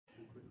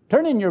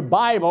Turn in your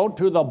Bible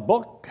to the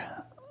book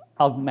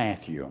of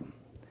Matthew.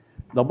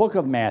 The book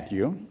of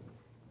Matthew.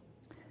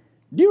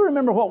 Do you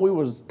remember what we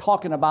was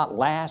talking about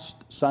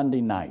last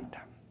Sunday night?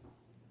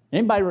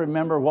 Anybody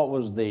remember what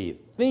was the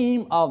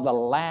theme of the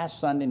last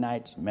Sunday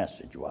night's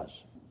message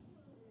was?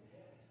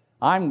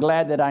 I'm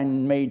glad that I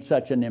made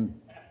such an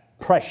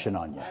impression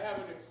on you. I have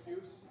an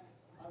excuse.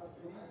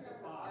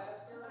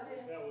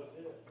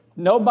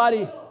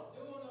 Nobody.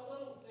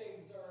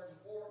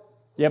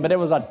 Yeah, but there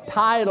was a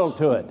title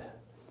to it.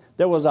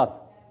 There was a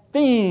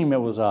theme.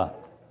 It was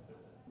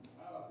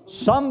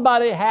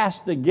somebody has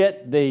to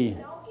get the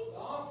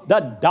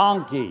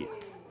donkey.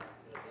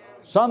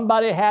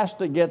 Somebody has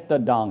to get the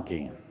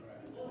donkey.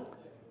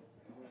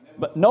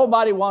 But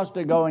nobody wants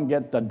to go and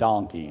get the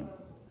donkey.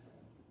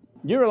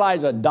 You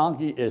realize a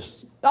donkey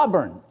is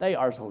stubborn. They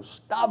are so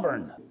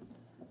stubborn.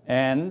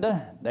 And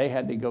they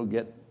had to go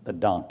get the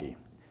donkey.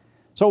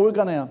 So we're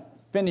going to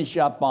finish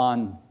up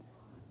on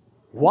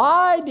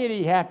why did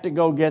he have to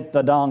go get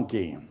the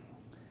donkey?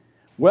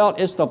 Well,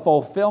 it's the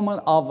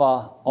fulfillment of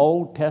an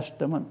Old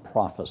Testament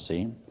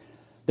prophecy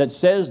that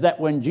says that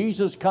when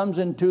Jesus comes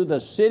into the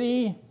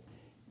city,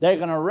 they're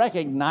going to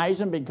recognize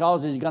him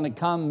because he's going to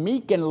come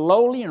meek and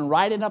lowly and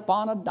riding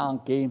upon a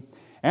donkey.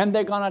 And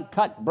they're going to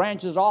cut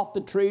branches off the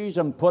trees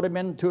and put them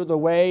into the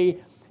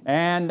way.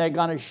 And they're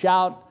going to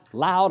shout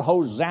loud,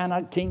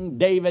 Hosanna, King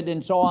David,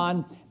 and so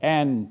on.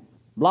 And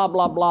blah,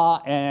 blah,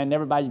 blah. And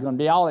everybody's going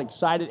to be all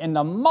excited. And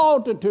the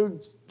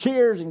multitude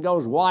cheers and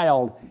goes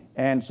wild.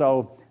 And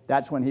so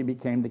that's when he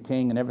became the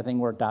king and everything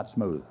worked out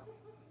smooth.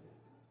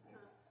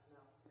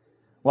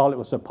 Well, it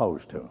was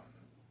supposed to.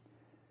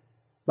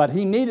 But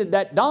he needed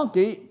that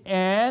donkey,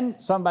 and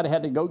somebody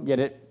had to go get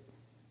it.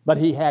 But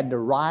he had to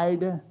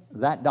ride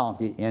that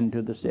donkey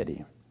into the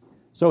city.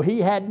 So he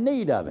had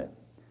need of it.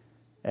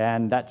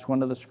 And that's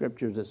one of the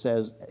scriptures that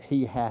says,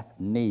 he hath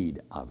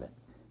need of it.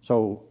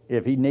 So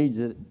if he needs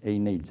it, he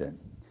needs it.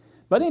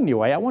 But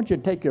anyway, I want you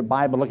to take your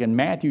Bible, look in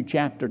Matthew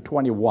chapter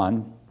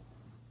 21.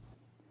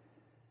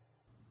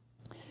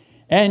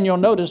 And you'll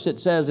notice it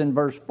says in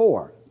verse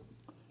 4,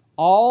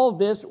 all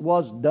this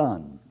was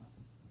done,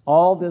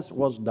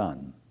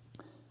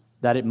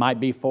 that it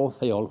might be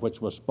fulfilled, which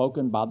was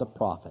spoken by the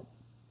prophet,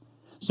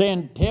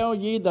 saying, tell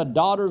ye the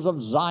daughters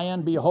of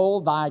Zion,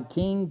 behold, thy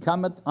king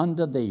cometh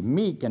unto thee,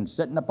 meek and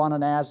sitting upon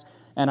an ass,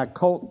 and a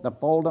colt the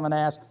foal of an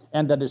ass.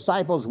 And the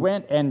disciples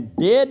went and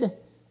did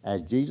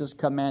as Jesus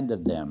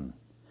commanded them,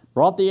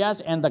 brought the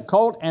ass and the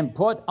colt, and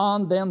put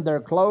on them their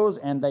clothes,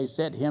 and they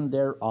set him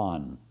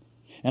thereon.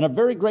 And a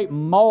very great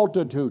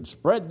multitude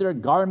spread their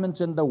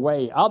garments in the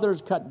way.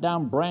 Others cut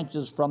down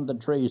branches from the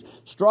trees,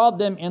 strawed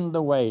them in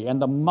the way.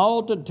 And the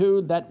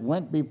multitude that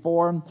went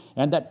before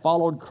and that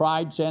followed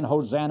cried, saying,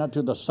 Hosanna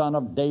to the Son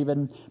of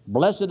David.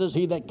 Blessed is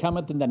he that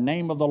cometh in the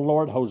name of the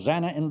Lord.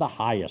 Hosanna in the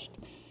highest.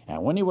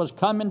 And when he was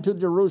come into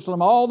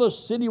Jerusalem, all the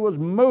city was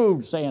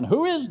moved, saying,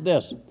 who is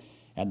this?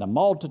 And the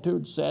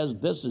multitude says,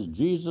 this is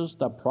Jesus,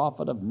 the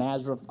prophet of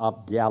Nazareth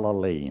of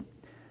Galilee.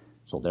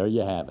 So there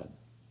you have it.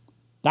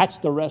 That's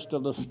the rest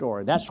of the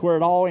story. That's where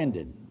it all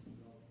ended.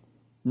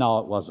 No,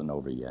 it wasn't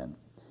over yet.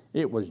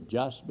 It was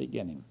just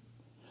beginning.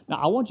 Now,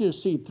 I want you to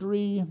see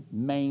three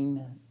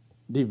main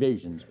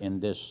divisions in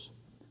this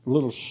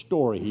little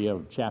story here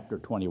of chapter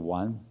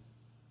 21.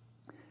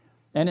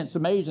 And it's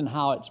amazing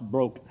how it's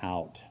broke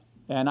out.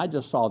 And I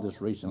just saw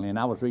this recently, and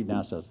I was reading,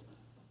 and I says,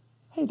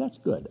 hey, that's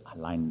good. I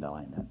lined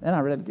that. And I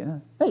read it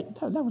again. Hey,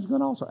 that was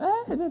good also.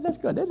 Hey, that's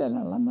good.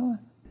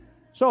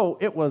 So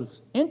it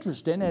was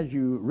interesting as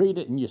you read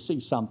it and you see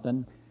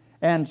something.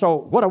 And so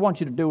what I want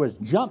you to do is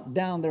jump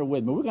down there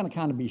with me. We're going to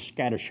kind of be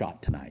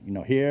scattershot tonight,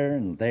 here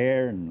and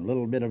there and a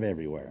little bit of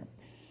everywhere.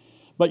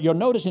 But you'll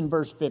notice in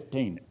verse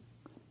 15,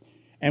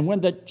 and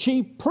when the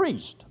chief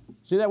priest,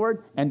 see that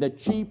word? And the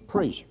chief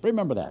priest,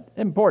 remember that,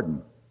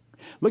 important.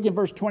 Look at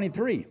verse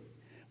 23.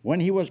 When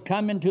he was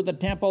come into the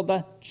temple,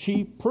 the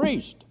chief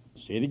priest,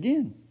 see it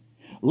again.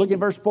 Look at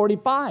verse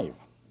 45.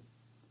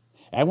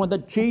 And when the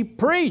chief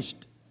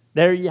priest,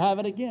 there you have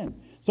it again.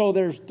 So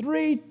there's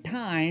three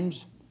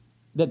times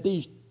that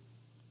these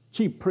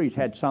chief priests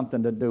had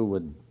something to do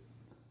with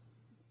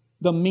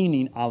the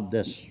meaning of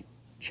this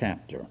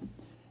chapter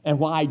and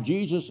why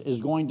Jesus is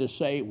going to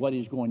say what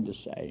he's going to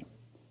say.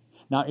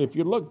 Now, if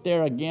you look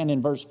there again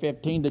in verse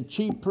 15, the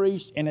chief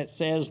priests, and it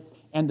says,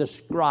 and the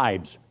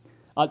scribes.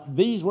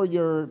 These were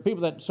your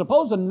people that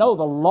supposed to know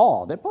the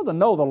law. They're supposed to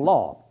know the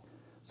law.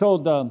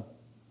 So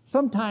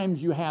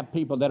sometimes you have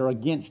people that are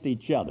against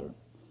each other.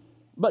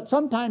 But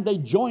sometimes they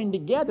join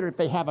together if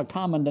they have a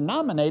common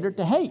denominator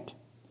to hate.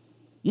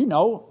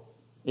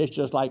 It's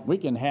just like we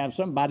can have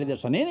somebody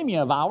that's an enemy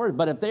of ours,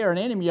 but if they are an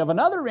enemy of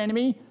another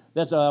enemy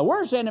that's a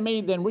worse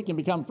enemy, then we can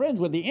become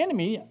friends with the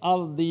enemy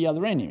of the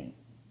other enemy.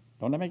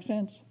 Don't that make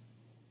sense?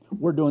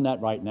 We're doing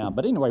that right now.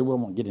 But anyway, we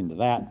won't get into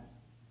that.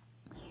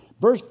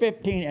 Verse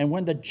 15, and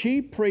when the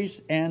chief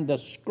priests and the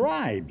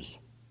scribes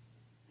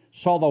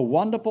saw the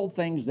wonderful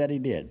things that he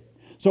did.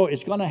 So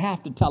it's going to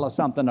have to tell us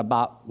something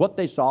about what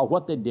they saw,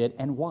 what they did,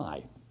 and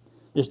why.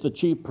 It's the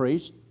chief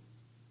priests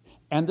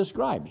and the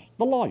scribes,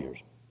 the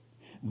lawyers.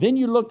 Then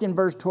you look in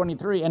verse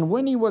 23, and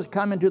when he was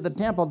coming to the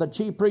temple, the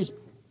chief priests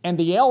and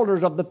the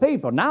elders of the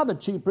people. Now the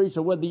chief priests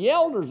are with the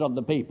elders of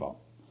the people.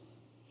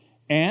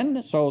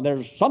 And so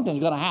something's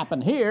going to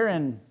happen here,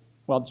 and,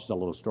 well, it's a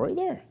little story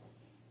there.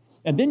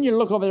 And then you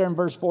look over there in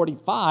verse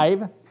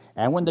 45,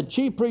 and when the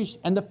chief priests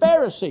and the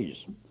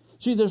Pharisees.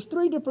 See, there's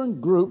three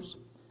different groups,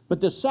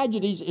 but the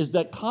Sadducees is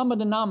the common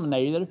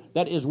denominator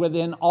that is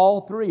within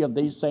all three of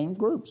these same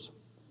groups.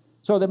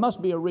 So there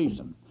must be a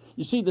reason.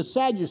 You see, the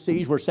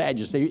Sadducees were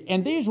Sadducees,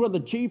 and these were the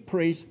chief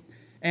priests,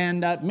 and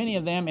many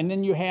of them, and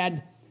then you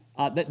had,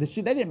 they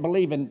didn't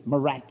believe in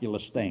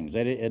miraculous things.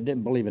 They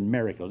didn't believe in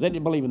miracles. They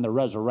didn't believe in the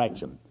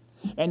resurrection.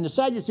 And the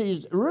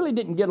Sadducees really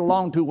didn't get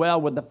along too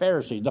well with the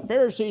Pharisees. The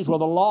Pharisees were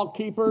the law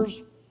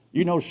keepers,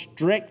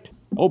 strict,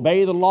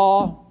 obey the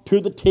law to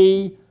the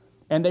T,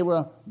 and they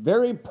were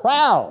very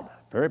proud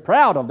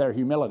of their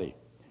humility.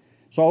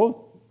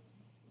 So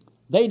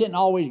they didn't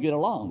always get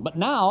along. But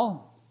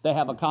now they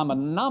have a common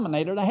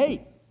denominator to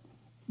hate.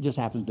 It just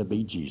happens to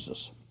be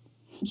Jesus.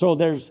 So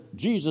there's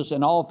Jesus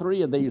in all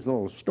three of these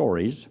little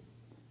stories,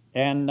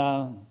 and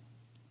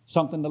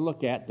something to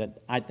look at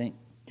that I think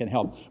can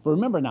help. But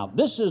remember now,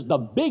 this is the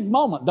big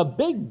moment, the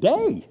big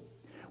day,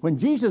 when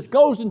Jesus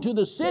goes into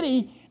the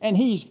city and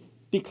he's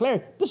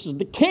declared, this is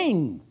the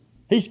king.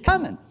 He's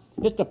coming.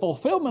 It's the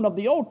fulfillment of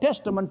the Old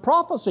Testament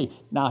prophecy.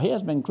 Now, he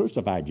hasn't been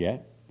crucified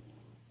yet.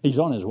 He's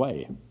on his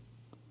way.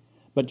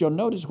 But you'll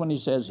notice when he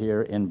says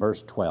here in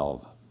verse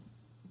 12,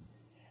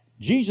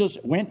 Jesus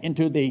went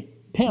into the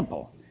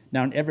temple.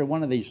 Now, in every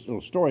one of these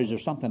little stories,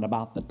 there's something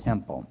about the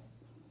temple,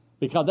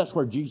 because that's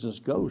where Jesus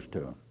goes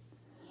to.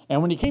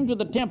 And when he came to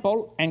the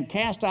temple and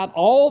cast out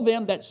all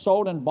them that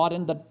sold and bought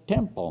in the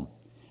temple,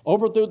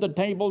 overthrew the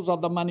tables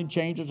of the money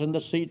changers and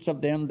the seats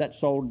of them that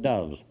sold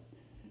doves.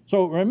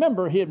 So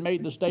remember, he had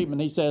made the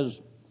statement, he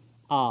says,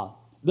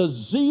 the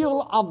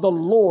zeal of the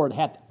Lord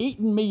hath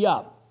eaten me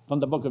up, from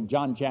the book of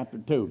John chapter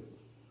 2.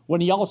 When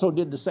he also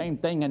did the same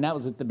thing, and that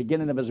was at the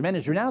beginning of his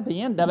ministry. Now at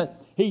the end of it,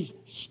 he's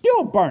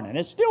still burning.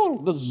 It's still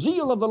the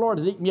zeal of the Lord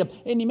has eaten me up.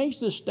 And he makes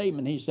this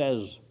statement, he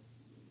says,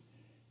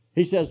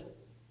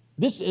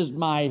 this is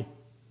my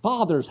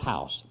Father's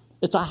house.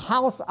 It's a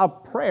house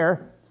of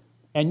prayer,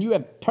 and you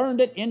have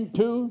turned it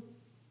into,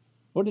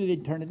 what did he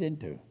turn it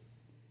into?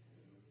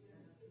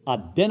 A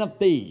den of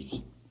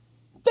thieves.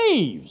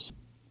 Thieves!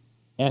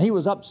 And he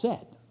was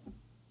upset.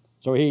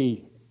 So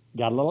he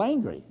got a little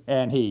angry,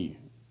 and he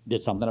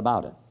did something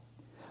about it.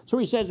 So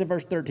he says in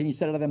verse 13, he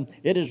said unto them,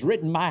 it is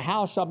written, my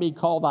house shall be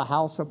called the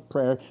house of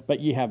prayer, but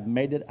ye have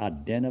made it a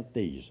den of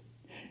thieves.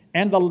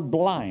 And the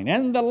blind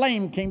and the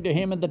lame came to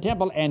him in the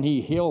temple, and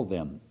he healed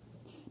them.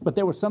 But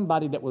there was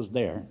somebody that was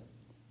there,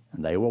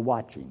 and they were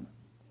watching.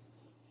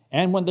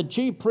 And when the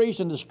chief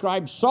priests and the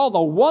scribes saw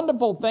the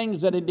wonderful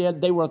things that he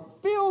did, they were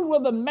filled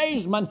with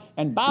amazement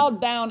and bowed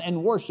down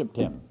and worshiped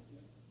him.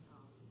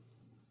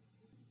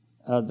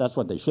 That's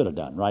what they should have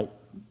done, right?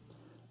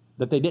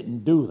 But they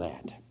didn't do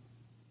that.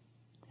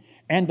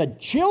 And the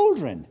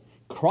children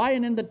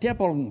crying in the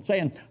temple and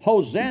saying,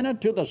 Hosanna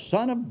to the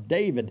Son of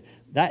David.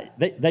 That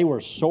they were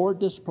sore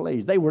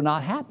displeased. They were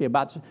not happy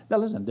about it. Now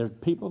listen, there's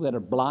people that are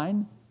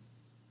blind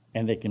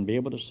and they can be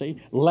able to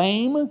see.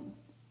 Lame,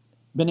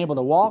 been able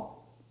to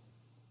walk,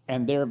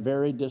 and they're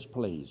very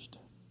displeased.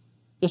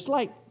 It's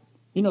like,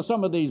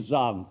 some of these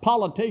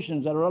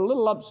politicians that are a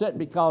little upset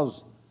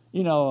because,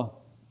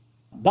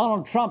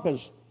 Donald Trump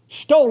has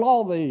stole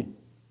all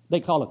they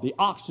call it the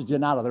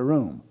oxygen out of the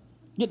room,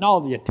 getting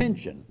all the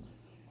attention.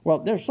 Well,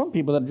 there's some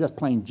people that are just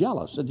plain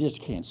jealous. They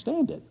just can't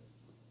stand it.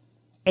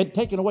 And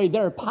taking away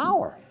their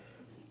power.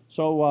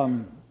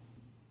 So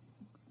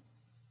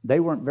they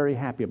weren't very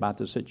happy about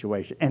the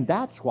situation. And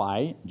that's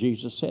why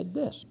Jesus said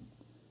this.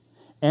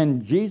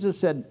 And Jesus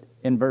said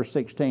in verse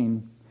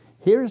 16,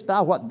 hearest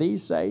thou what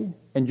these say?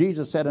 And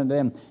Jesus said unto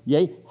them,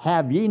 yea,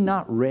 have ye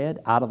not read,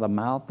 out of the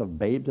mouth of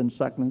babes and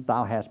sucklings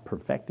thou hast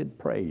perfected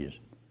praise?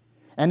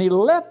 And he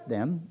left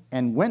them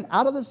and went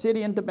out of the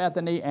city into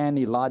Bethany, and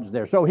he lodged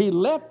there. So he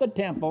left the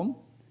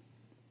temple,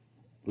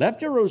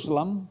 left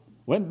Jerusalem,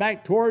 went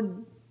back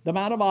toward the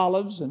Mount of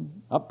Olives and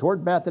up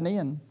toward Bethany,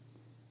 and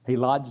he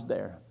lodged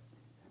there.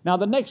 Now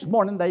the next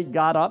morning they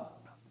got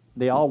up.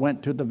 They all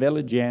went to the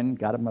village inn,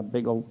 got him a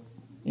big old,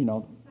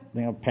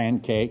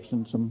 pancakes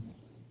and some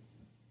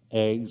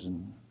eggs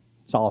and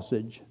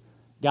sausage.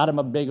 Got him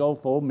a big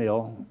old full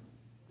meal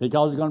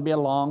because it's going to be a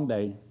long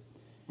day.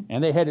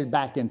 And they headed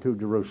back into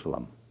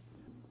Jerusalem.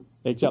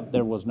 Except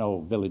there was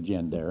no village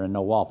inn there and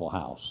no Waffle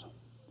House.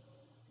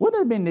 Wouldn't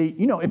it have been neat?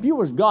 If you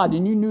was God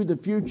and you knew the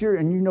future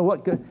and you know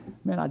what could,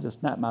 man, I just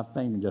snap my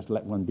finger and just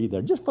let one be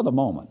there just for the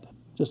moment.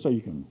 Just so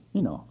you can,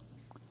 You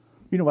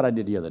know what I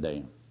did the other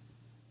day?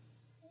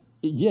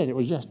 Yes, it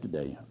was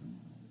yesterday.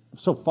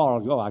 So far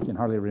ago, I can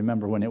hardly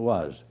remember when it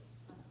was.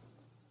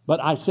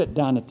 But I sat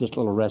down at this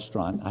little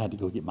restaurant. I had to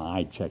go get my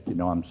eye checked.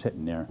 I'm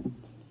sitting there.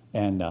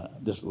 And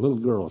this little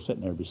girl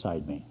sitting there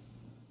beside me.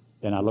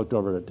 And I looked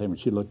over at the table, and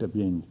she looked at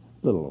me, and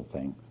little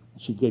thing.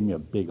 She gave me a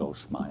big old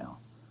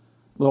smile.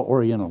 Little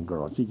Oriental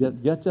girl. She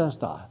got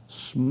just a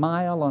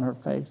smile on her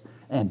face.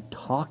 and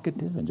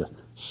talkative and just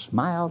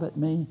smiled at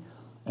me.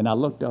 And I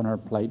looked on her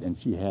plate, and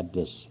she had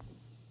this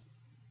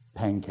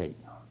pancake.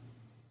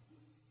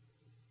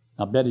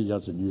 Now, Betty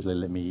doesn't usually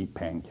let me eat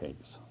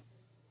pancakes.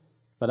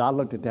 But I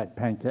looked at that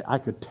pancake. I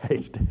could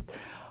taste it.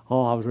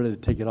 Oh, I was ready to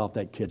take it off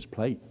that kid's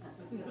plate.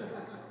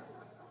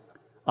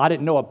 I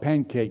didn't know a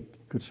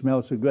pancake could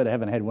smell so good. I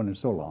haven't had one in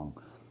so long.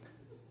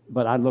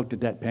 But I looked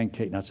at that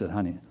pancake, and I said,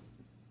 honey,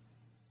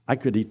 I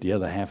could eat the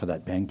other half of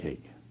that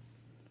pancake.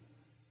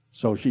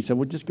 So she said,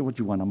 well, just get what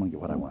you want. I'm going to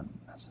get what I want.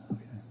 I said,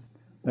 okay.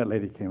 That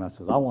lady came. I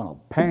said, I want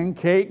a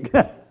pancake.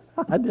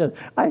 I did.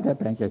 I ate that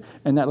pancake.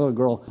 And that little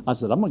girl, I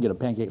said, I'm going to get a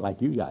pancake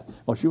like you got.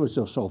 Well, she was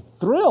so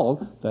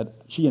thrilled that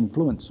she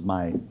influenced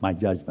my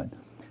judgment.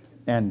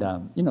 And,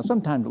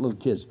 sometimes little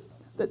kids,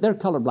 they're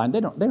colorblind.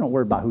 They don't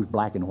worry about who's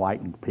black and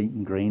white and pink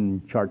and green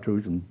and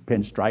chartreuse and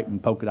pinstripe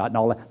and polka dot and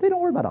all that. They don't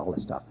worry about all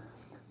that stuff.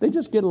 They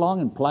just get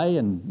along and play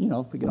and,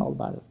 forget all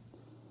about it.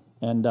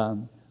 And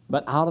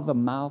but out of the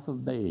mouth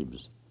of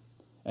babes.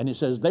 And he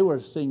says they were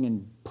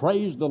singing,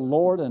 praise the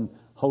Lord and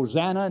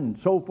Hosanna and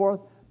so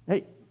forth.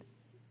 Hey,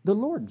 the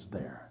Lord's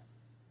there.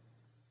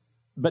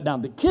 But now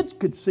the kids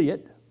could see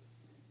it,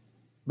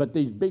 but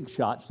these big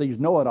shots, these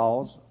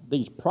know-it-alls,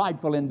 these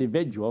prideful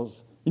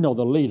individuals, the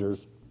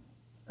leaders,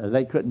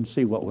 they couldn't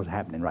see what was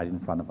happening right in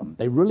front of them.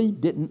 They really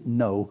didn't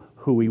know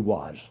who he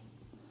was.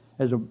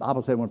 As the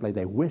Bible said in one place,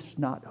 they wist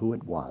not who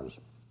it was.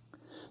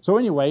 So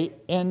anyway,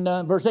 in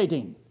verse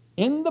 18,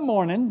 in the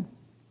morning,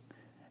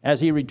 as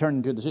he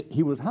returned to the city,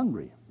 he was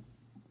hungry.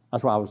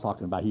 That's why I was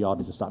talking about he ought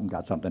to just stop and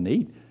got something to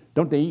eat.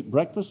 Don't they eat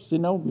breakfast,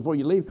 before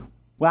you leave?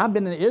 Well, I've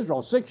been in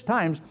Israel 6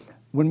 times.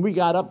 When we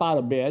got up out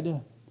of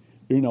bed,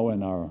 in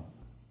our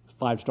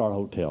 5-star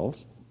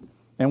hotels,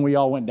 and we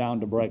all went down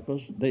to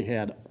breakfast, they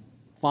had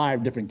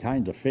 5 different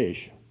kinds of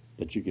fish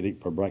that you could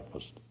eat for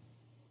breakfast.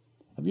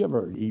 Have you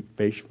ever eaten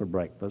fish for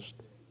breakfast?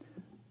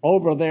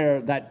 Over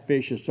there, that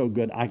fish is so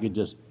good, I could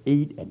just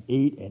eat and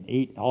eat and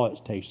eat. Oh, it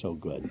tastes so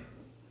good.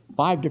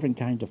 5 different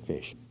kinds of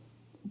fish,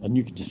 and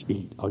you could just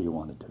eat all you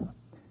wanted to.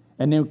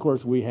 And then, of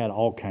course, we had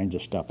all kinds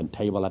of stuff and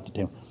table after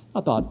table.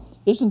 I thought,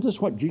 isn't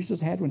this what Jesus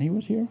had when he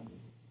was here?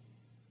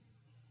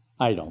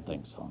 I don't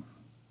think so.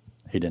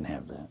 He didn't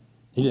have that.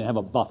 He didn't have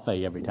a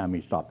buffet every time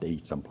he stopped to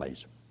eat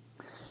someplace.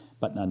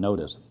 But now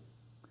notice,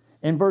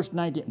 in verse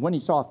 19, when he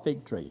saw a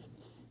fig tree,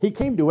 he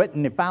came to it,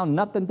 and he found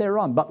nothing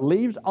thereon, but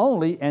leaves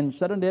only, and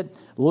said unto it,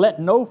 let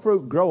no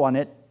fruit grow on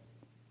it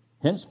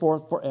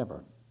henceforth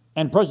forever.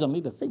 And presently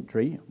the fig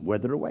tree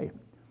withered away.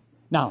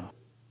 Now,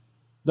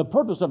 the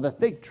purpose of a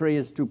fig tree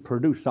is to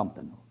produce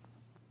something.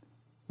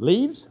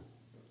 Leaves?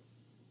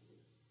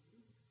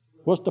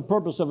 What's the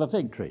purpose of a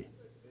fig tree?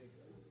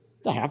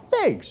 To have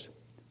figs.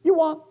 You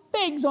want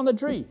figs on the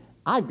tree.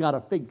 I've got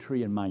a fig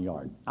tree in my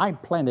yard. I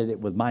planted it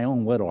with my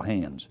own little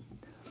hands.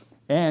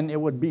 And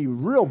it would be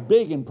real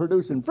big in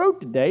producing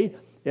fruit today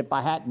if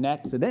I hadn't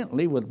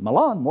accidentally, with my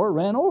lawnmower,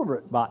 ran over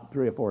it about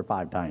 3 or 4 or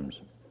 5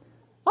 times.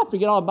 I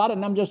forget all about it,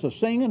 and I'm just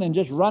singing and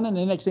just running, and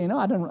the next thing you know,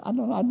 I'd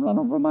run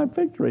over my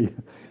fig tree.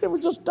 It was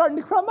just starting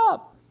to crumb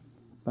up.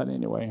 But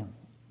anyway,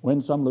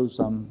 win some, lose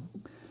some.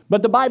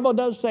 But the Bible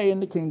does say in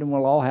the kingdom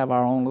we'll all have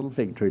our own little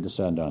fig tree to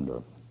stand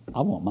under.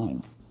 I want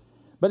mine.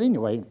 But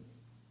anyway,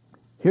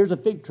 here's a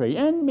fig tree.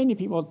 And many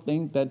people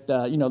think that,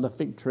 the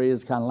fig tree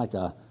is kind of like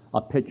a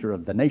picture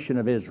of the nation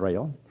of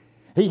Israel.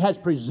 He has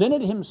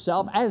presented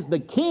himself as the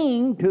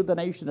king to the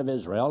nation of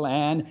Israel,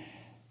 and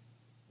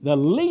the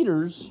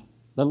leaders,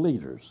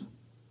 the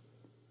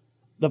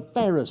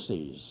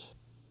Pharisees,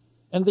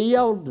 and the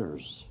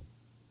elders,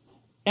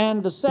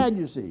 and the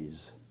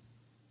Sadducees,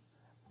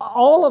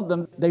 all of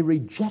them, they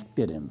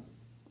rejected him.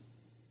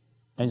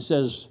 And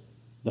says,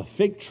 the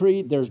fig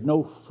tree, there's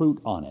no fruit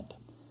on it.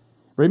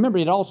 Remember,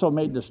 it also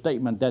made the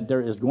statement that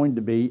there is going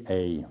to be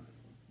a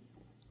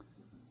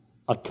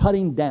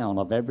cutting down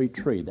of every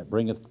tree that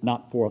bringeth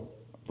not forth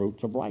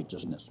fruits of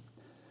righteousness.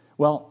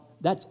 Well,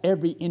 that's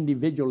every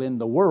individual in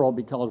the world,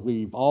 because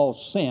we've all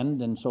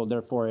sinned, and so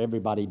therefore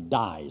everybody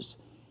dies.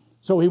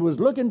 So he was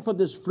looking for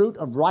this fruit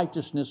of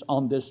righteousness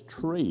on this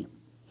tree.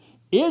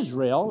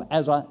 Israel,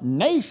 as a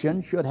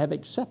nation, should have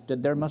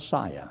accepted their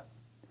Messiah.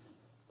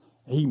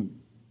 He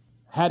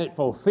had it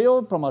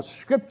fulfilled from a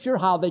scripture,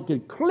 how they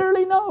could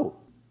clearly know,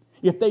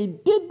 if they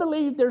did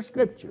believe their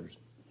scriptures,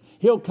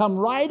 he'll come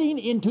riding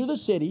into the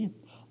city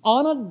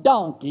on a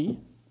donkey,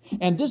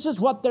 and this is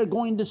what they're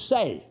going to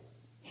say.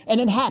 And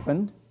it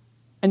happened,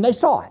 and they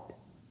saw it.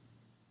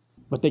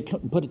 But they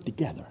couldn't put it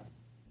together.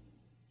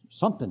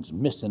 Something's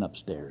missing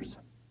upstairs.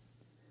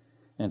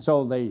 And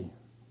so they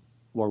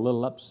were a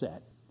little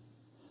upset.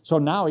 So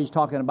now he's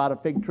talking about a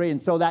fig tree,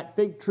 and so that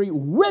fig tree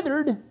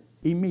withered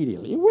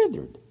immediately. It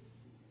withered.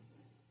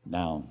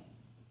 Now,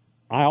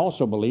 I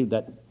also believe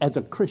that as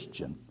a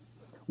Christian,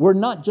 we're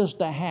not just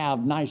to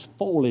have nice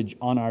foliage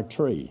on our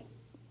tree.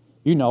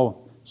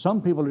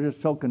 Some people are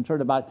just so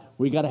concerned about,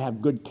 we got to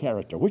have good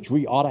character, which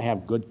we ought to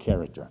have good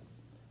character.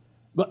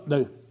 But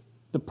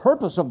the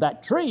purpose of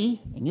that tree,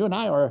 and you and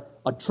I are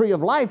a tree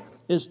of life,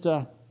 is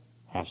to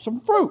have some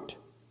fruit.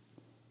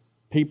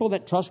 people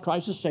that trust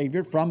Christ as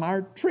Savior from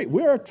our tree.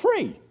 We're a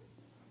tree.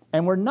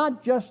 And we're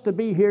not just to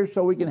be here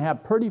so we can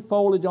have pretty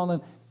foliage on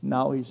it.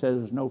 No, he says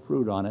there's no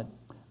fruit on it.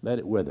 Let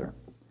it wither.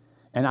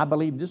 And I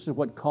believe this is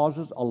what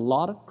causes a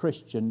lot of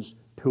Christians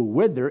to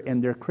wither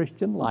in their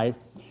Christian life,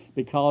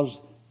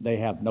 because they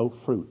have no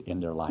fruit in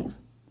their life.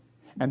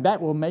 And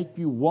that will make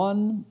you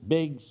one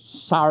big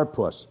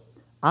sourpuss.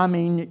 I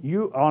mean,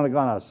 you are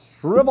going to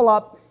shrivel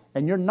up,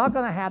 and you're not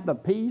going to have the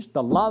peace,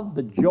 the love,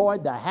 the joy,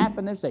 the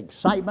happiness, the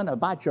excitement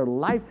about your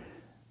life,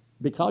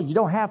 because you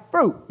don't have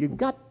fruit. You've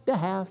got to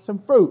have some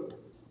fruit.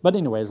 But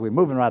anyways, we're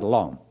moving right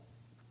along.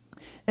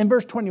 In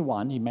verse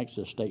 21, he makes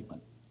this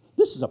statement.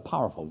 This is a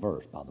powerful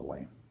verse, by the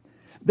way.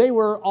 They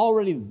were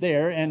already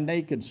there, and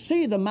they could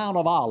see the Mount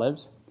of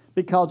Olives,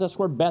 because that's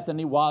where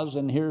Bethany was,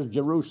 and here's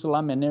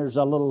Jerusalem, and there's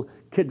a little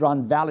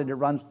Kidron Valley that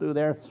runs through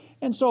there.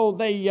 And so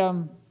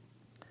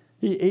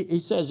he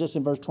says this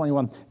in verse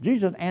 21.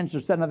 Jesus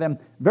answered, said unto them,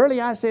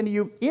 Verily I say unto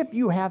you, if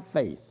you have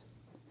faith,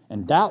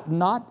 and doubt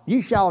not,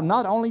 ye shall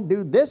not only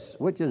do this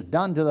which is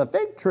done to the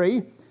fig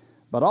tree,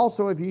 but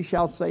also if ye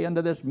shall say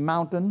unto this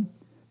mountain,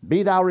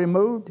 Be thou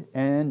removed,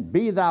 and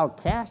be thou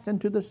cast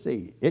into the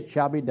sea, it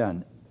shall be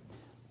done.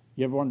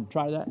 You ever want to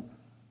try that?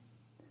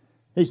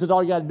 He says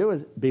all you got to do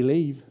is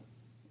believe.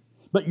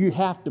 But you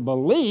have to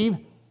believe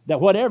that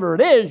whatever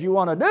it is you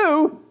want to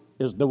do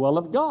is the will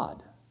of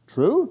God.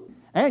 True?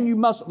 And you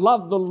must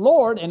love the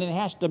Lord, and it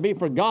has to be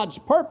for God's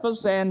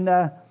purpose. And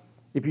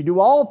if you do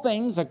all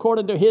things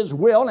according to His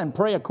will and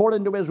pray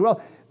according to His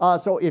will,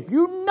 so if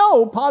you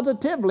know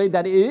positively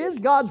that it is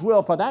God's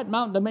will for that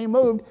mountain to be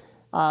moved,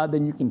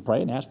 then you can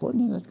pray and ask for it,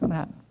 and that's going to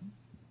happen.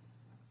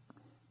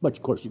 But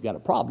of course, you've got a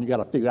problem. You've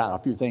got to figure out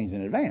a few things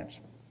in advance.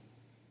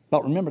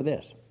 But remember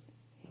this.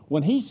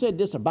 When he said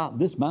this about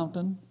this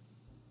mountain,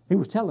 he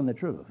was telling the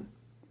truth.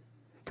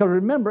 Because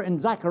remember in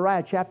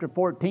Zechariah chapter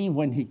 14,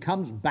 when he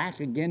comes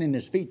back again and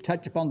his feet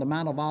touch upon the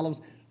Mount of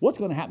Olives, what's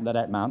going to happen to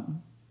that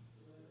mountain?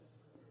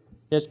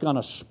 It's going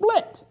to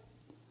split.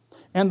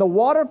 And the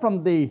water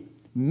from the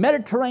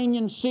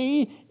Mediterranean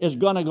Sea is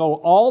going to go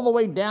all the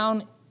way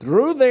down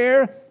through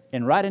there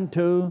and right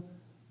into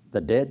the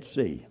Dead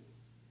Sea.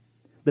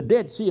 The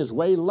Dead Sea is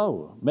way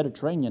low,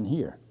 Mediterranean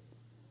here.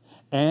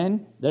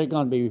 And there's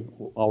going to be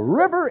a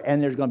river,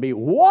 and there's going to be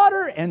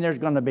water, and there's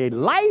going to be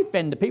life,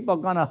 and the people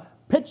are going to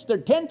pitch their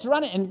tents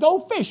around it and go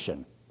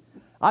fishing.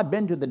 I've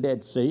been to the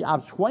Dead Sea.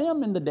 I've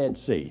swam in the Dead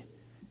Sea.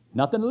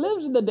 Nothing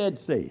lives in the Dead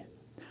Sea.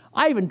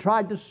 I even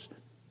tried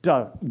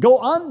to go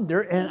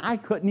under, and I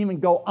couldn't even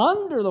go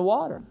under the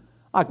water.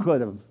 I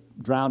could have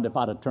drowned if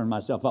I'd have turned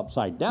myself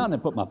upside down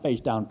and put my face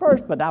down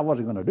first, but I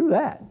wasn't going to do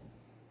that.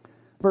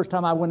 First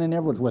time I went in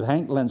there was with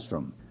Hank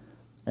Lindstrom.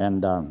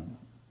 And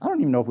I don't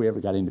even know if we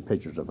ever got any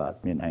pictures of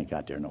me and Hank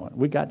out there. No,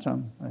 we got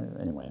some.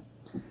 Anyway.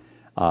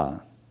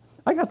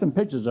 I got some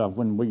pictures of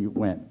when we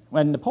went.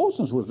 When the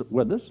Polsons was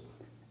with us.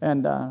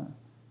 And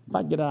if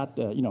I get out,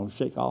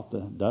 shake off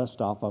the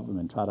dust off of them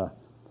and try to...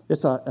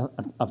 It's a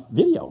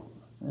video.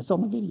 It's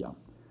on the video.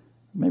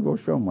 Maybe we'll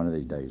show them one of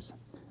these days.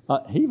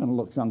 He even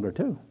looks younger,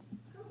 too.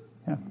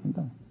 Yeah, he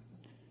does.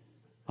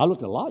 I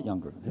looked a lot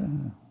younger. Yeah.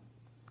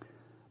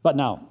 But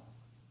now,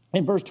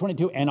 in verse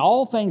 22, and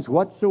all things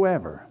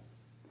whatsoever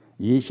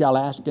ye shall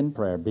ask in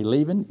prayer,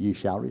 believing ye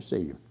shall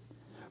receive.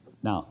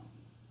 Now,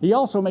 he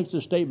also makes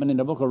a statement in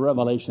the book of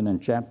Revelation in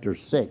chapter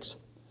 6.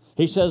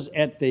 He says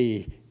at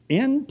the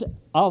end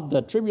of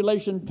the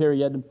tribulation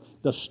period,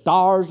 the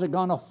stars are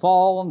going to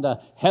fall, and the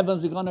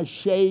heavens are going to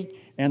shake,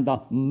 and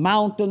the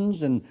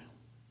mountains are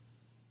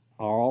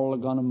all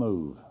going to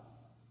move.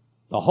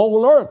 The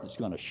whole earth is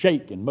going to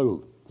shake and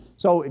move.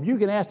 So if you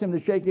can ask him to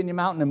shake any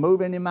mountain and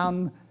move any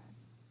mountain,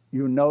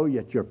 you know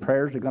that your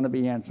prayers are going to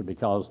be answered,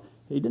 because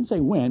he didn't say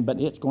when, but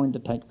it's going to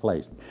take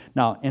place.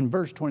 Now, in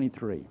verse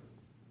 23,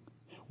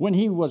 when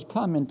he was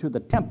come into the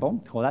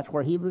temple, well, that's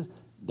where he was,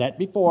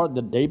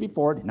 the day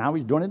before, now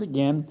he's doing it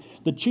again,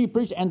 the chief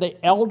priests and the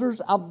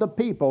elders of the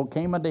people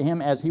came unto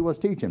him as he was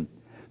teaching.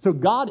 So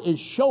God is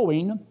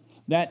showing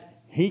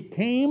that he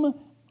came,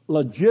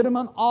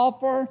 legitimate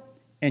offer,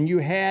 and you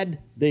had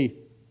the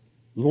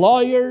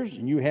lawyers,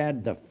 and you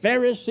had the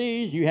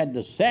Pharisees, you had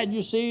the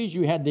Sadducees,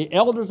 you had the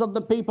elders of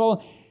the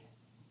people.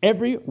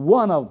 Every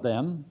one of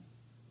them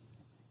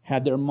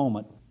had their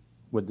moment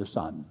with the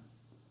Son,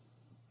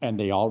 and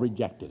they all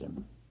rejected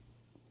him.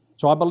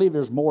 So I believe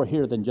there's more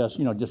here than just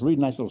read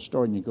a nice little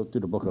story and you go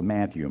through the book of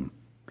Matthew.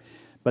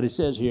 But it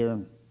says here,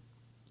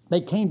 they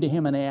came to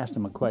him and asked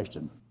him a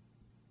question.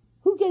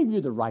 Who gave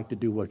you the right to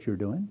do what you're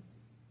doing?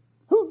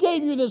 Who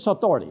gave you this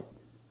authority?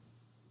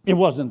 It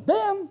wasn't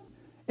them.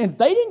 And if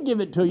they didn't give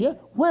it to you,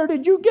 where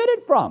did you get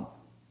it from?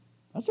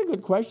 That's a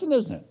good question,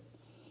 isn't it?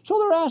 So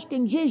they're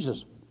asking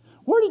Jesus,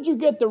 where did you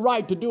get the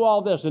right to do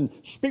all this and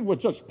speak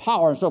with such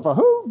power and so forth?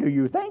 Who do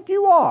you think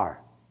you are?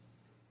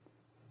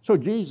 So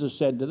Jesus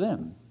said to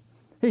them,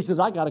 he says,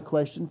 I got a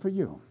question for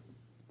you.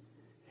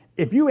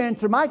 If you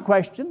answer my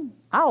question,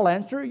 I'll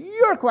answer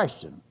your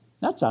question.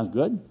 That sounds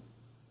good.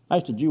 I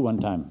asked a Jew one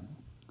time,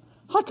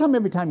 how come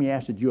every time you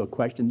ask a Jew a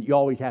question, you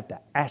always have to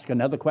ask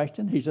another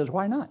question? He says,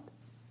 why not?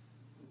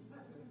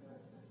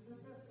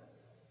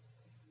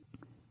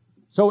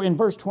 So in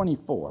verse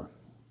 24,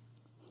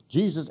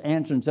 Jesus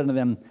answered and said to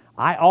them,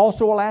 I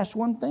also will ask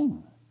one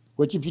thing,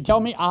 which if you tell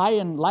me, I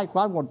and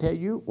likewise will tell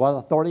you what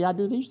authority I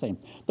do these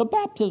things. The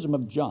baptism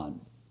of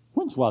John,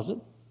 whence was it?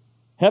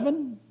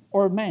 Heaven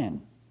or of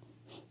man?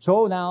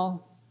 So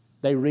now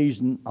they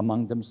reason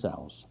among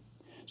themselves,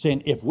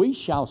 saying, if we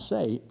shall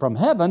say from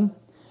heaven,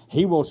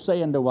 he will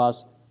say unto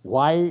us,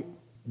 why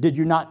did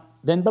you not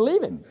then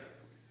believe him?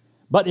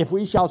 But if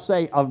we shall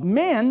say of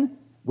men,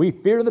 we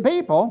fear the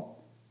people,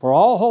 for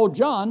all hold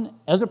John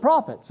as a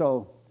prophet.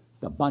 So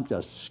the bunch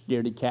of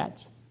scaredy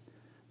cats,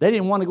 they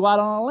didn't want to go out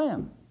on a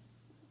limb.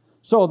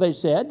 So they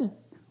said,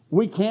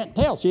 we can't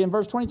tell. See, in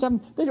verse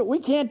 27, they said, we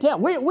can't tell.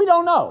 We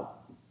don't know.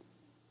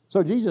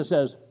 So Jesus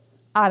says,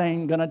 I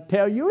ain't going to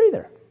tell you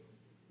either.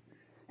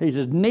 He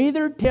says,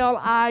 neither tell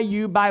I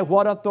you by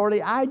what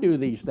authority I do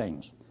these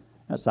things.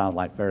 That sounds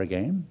like fair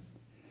game.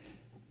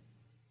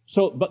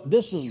 So, but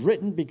this is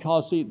written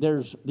because, see,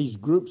 there's these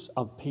groups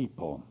of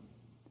people.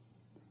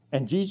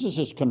 And Jesus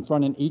is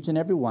confronting each and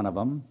every one of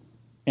them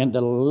in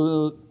the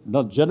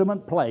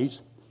legitimate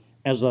place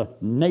as a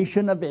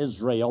nation of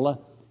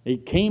Israel. He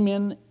came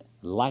in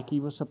like he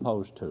was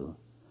supposed to,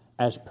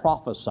 as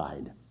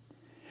prophesied.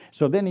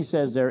 So then he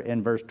says there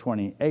in verse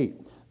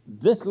 28,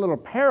 this little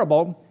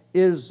parable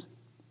is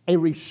a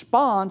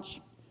response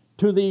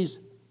to these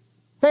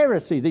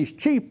Pharisees, these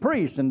chief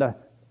priests, and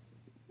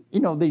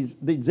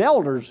these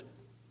elders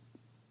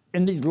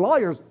and these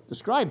lawyers, the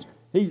scribes.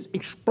 He's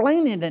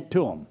explaining it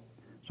to them.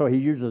 So he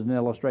uses an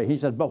illustration. He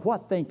says, but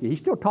what think you? He's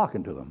still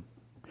talking to them.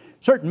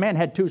 Certain man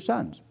had 2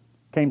 sons.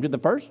 Came to the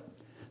first,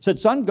 said,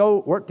 son,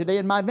 go work today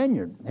in my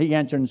vineyard. He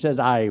answered and says,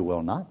 I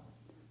will not.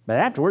 But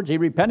afterwards he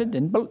repented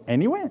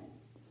and he went.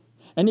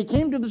 And he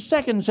came to the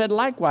second and said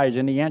likewise.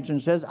 And he answered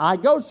and says, I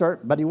go, sir,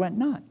 but he went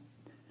not.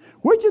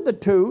 Which of the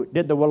 2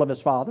 did the will of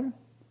his father?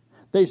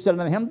 They said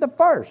unto him, the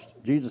first.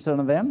 Jesus said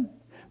unto them,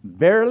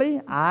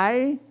 verily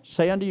I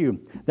say unto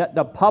you, that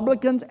the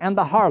publicans and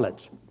the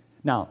harlots.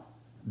 Now,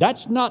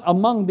 that's not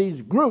among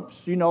these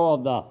groups,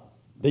 of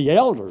the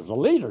elders, the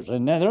leaders.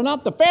 And they're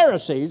not the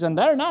Pharisees, and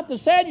they're not the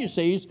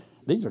Sadducees.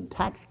 These are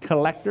tax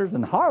collectors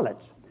and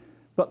harlots.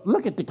 But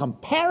look at the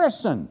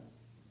comparison.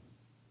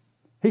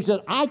 He said,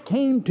 I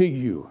came to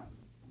you,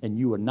 and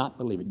you would not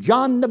believe it.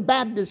 John the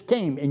Baptist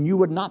came, and you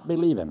would not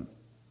believe him.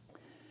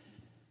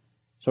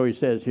 So he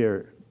says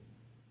here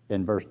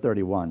in verse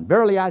 31,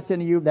 verily I say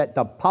unto you that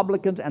the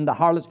publicans and the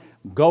harlots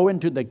go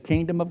into the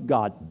kingdom of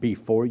God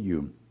before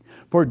you.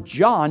 For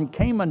John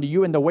came unto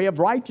you in the way of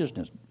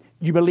righteousness.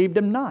 You believed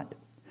him not.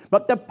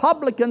 But the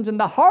publicans and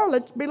the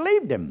harlots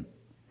believed him.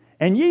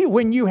 And ye,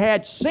 when you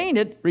had seen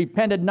it,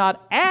 repented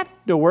not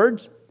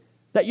afterwards,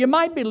 that you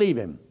might believe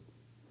him.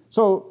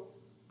 So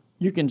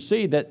you can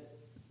see that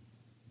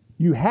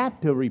you have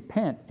to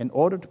repent in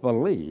order to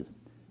believe.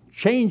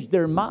 Change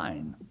their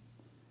mind.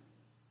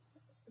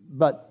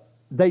 But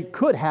they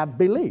could have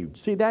believed.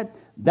 See that?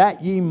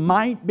 That ye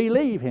might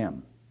believe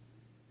him.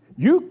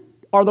 You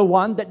are the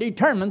one that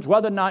determines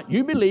whether or not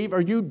you believe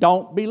or you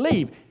don't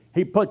believe.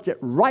 He puts it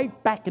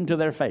right back into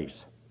their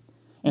face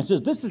and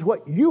says, this is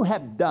what you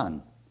have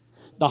done.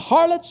 The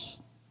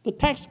harlots, the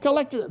tax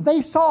collectors,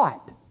 they saw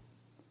it.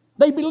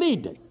 They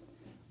believed it.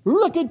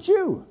 Look at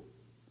you.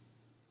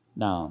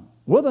 Now,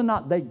 whether or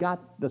not they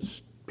got the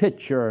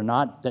picture or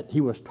not that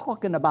he was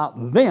talking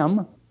about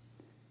them,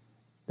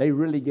 they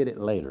really get it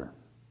later.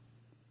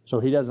 So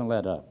he doesn't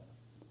let up.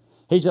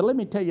 He said, let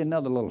me tell you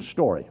another little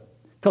story.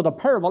 Because a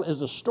parable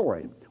is a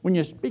story. When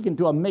you're speaking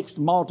to a mixed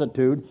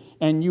multitude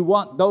and you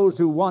want those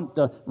who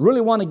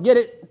really want to get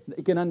it,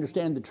 they can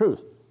understand the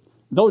truth.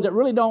 Those that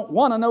really don't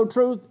want to know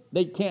truth,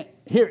 they can't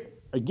hear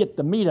it or get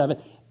the meat of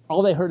it.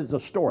 All they heard is a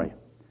story.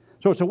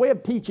 So it's a way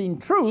of teaching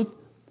truth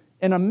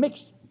in a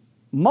mixed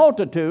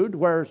multitude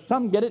where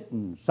some get it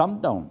and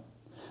some don't.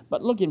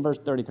 But look in verse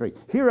 33.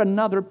 Here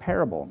another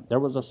parable. There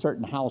was a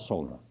certain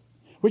householder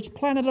which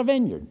planted a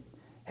vineyard,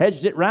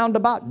 hedged it round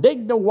about,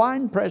 digged a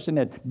winepress in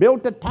it,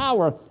 built a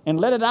tower, and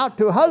let it out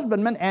to a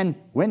husbandman, and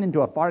went into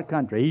a far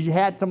country. He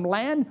had some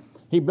land.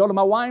 He built him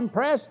a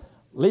winepress,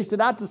 leased it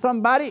out to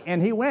somebody,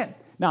 and he went.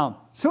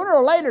 Now, sooner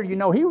or later,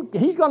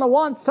 he's going to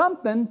want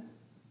something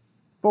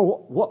for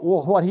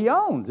what he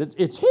owns.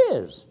 It's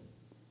his.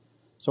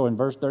 So in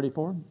verse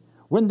 34,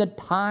 when the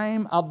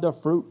time of the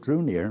fruit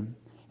drew near,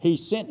 he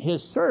sent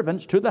his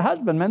servants to the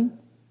husbandman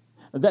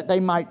that they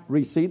might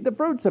receive the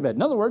fruits of it.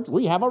 In other words,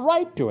 we have a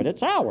right to it.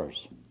 It's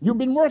ours. You've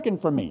been working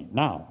for me.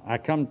 Now, I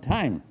come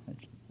time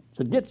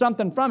to get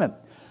something from it.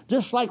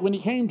 Just like when he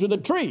came to the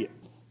tree,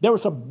 there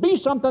was to be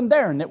something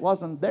there, and it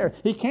wasn't there.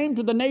 He came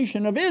to the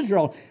nation of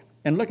Israel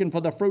and looking for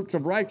the fruits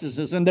of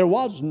righteousness, and there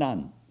was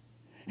none.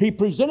 He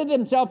presented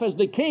himself as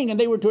the king, and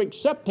they were to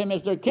accept him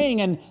as their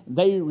king, and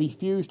they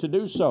refused to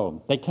do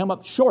so. They came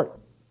up short.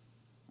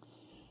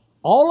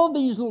 All of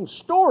these little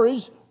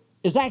stories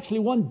is actually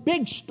one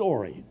big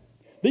story.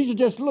 These are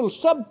just little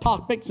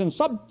subtopics and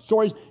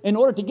sub-stories in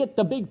order to get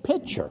the big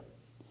picture.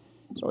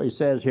 So he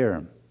says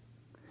here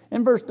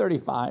in verse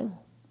 35,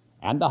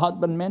 and the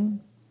husbandman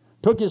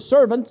took his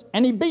servants,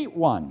 and he beat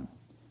one,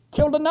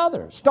 killed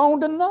another,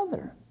 stoned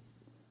another.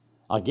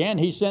 Again,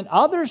 he sent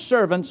other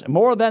servants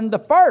more than the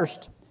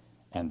first,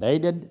 and they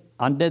did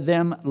unto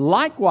them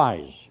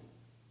likewise.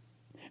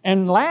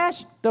 And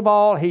last of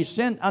all, he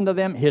sent unto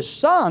them his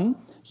son,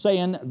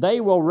 saying, they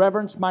will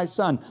reverence my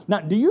son. Now,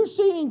 do you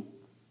see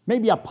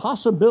maybe a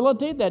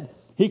possibility that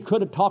he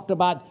could have talked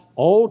about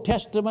Old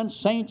Testament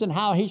saints and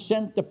how he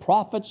sent the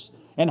prophets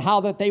and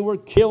how that they were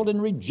killed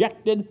and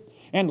rejected?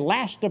 And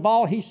last of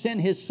all, he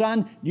sent his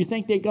son. Do you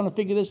think they're going to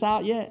figure this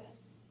out yet?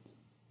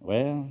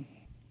 Well,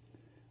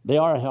 they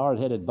are a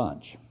hard-headed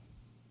bunch.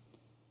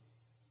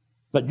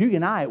 But you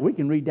and I, we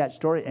can read that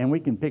story and we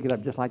can pick it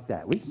up just like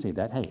that. We can see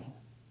that, hey,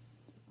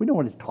 we know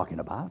what he's talking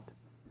about.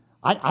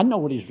 I know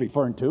what he's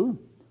referring to.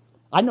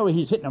 I know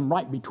he's hitting them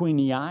right between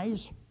the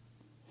eyes.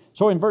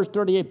 So in verse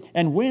 38,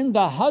 and when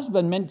the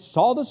husbandmen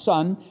saw the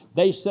son,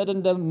 they said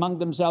among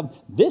themselves,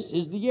 this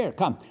is the year.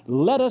 Come,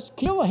 let us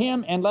kill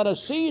him and let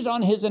us seize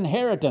on his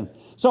inheritance.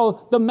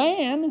 So the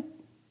man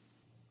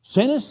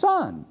sent his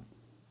son,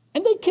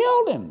 and they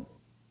killed him.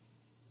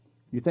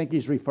 You think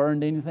he's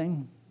referring to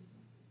anything?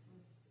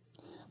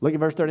 Look at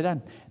verse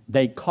 39.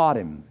 They caught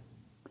him,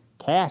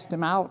 cast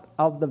him out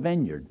of the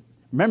vineyard.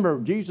 Remember,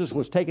 Jesus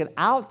was taken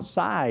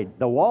outside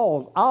the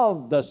walls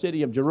of the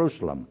city of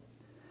Jerusalem.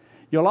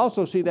 You'll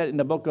also see that in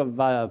the book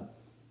of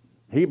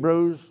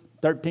Hebrews,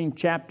 13th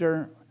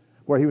chapter,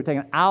 where he was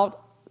taken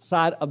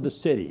outside of the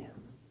city.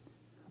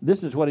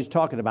 This is what he's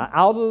talking about.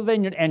 Out of the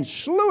vineyard, and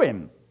slew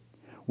him.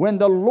 When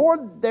the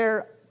Lord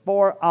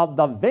therefore of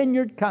the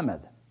vineyard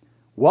cometh,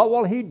 what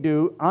will he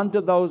do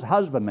unto those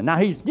husbandmen? Now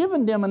he's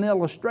given them an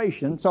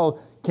illustration,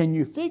 so can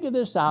you figure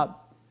this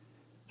out?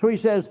 So he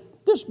says,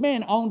 this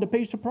man owned a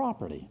piece of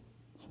property.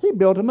 He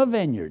built him a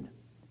vineyard.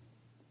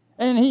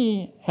 And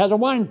he has a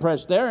wine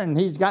press there, and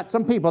he's got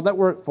some people that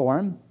work for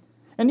him.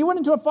 And he went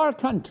into a far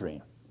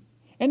country.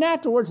 And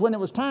afterwards, when it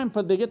was time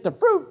for them to get the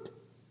fruit,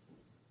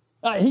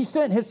 he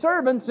sent his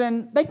servants,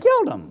 and they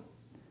killed him.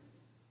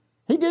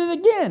 He did it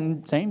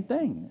again, same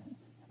thing.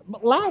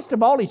 But last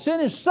of all, he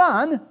sent his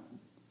son,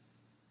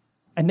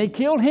 and they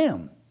killed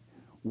him.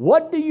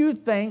 What do you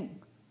think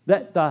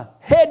that the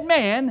head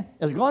man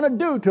is going to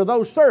do to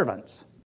those servants?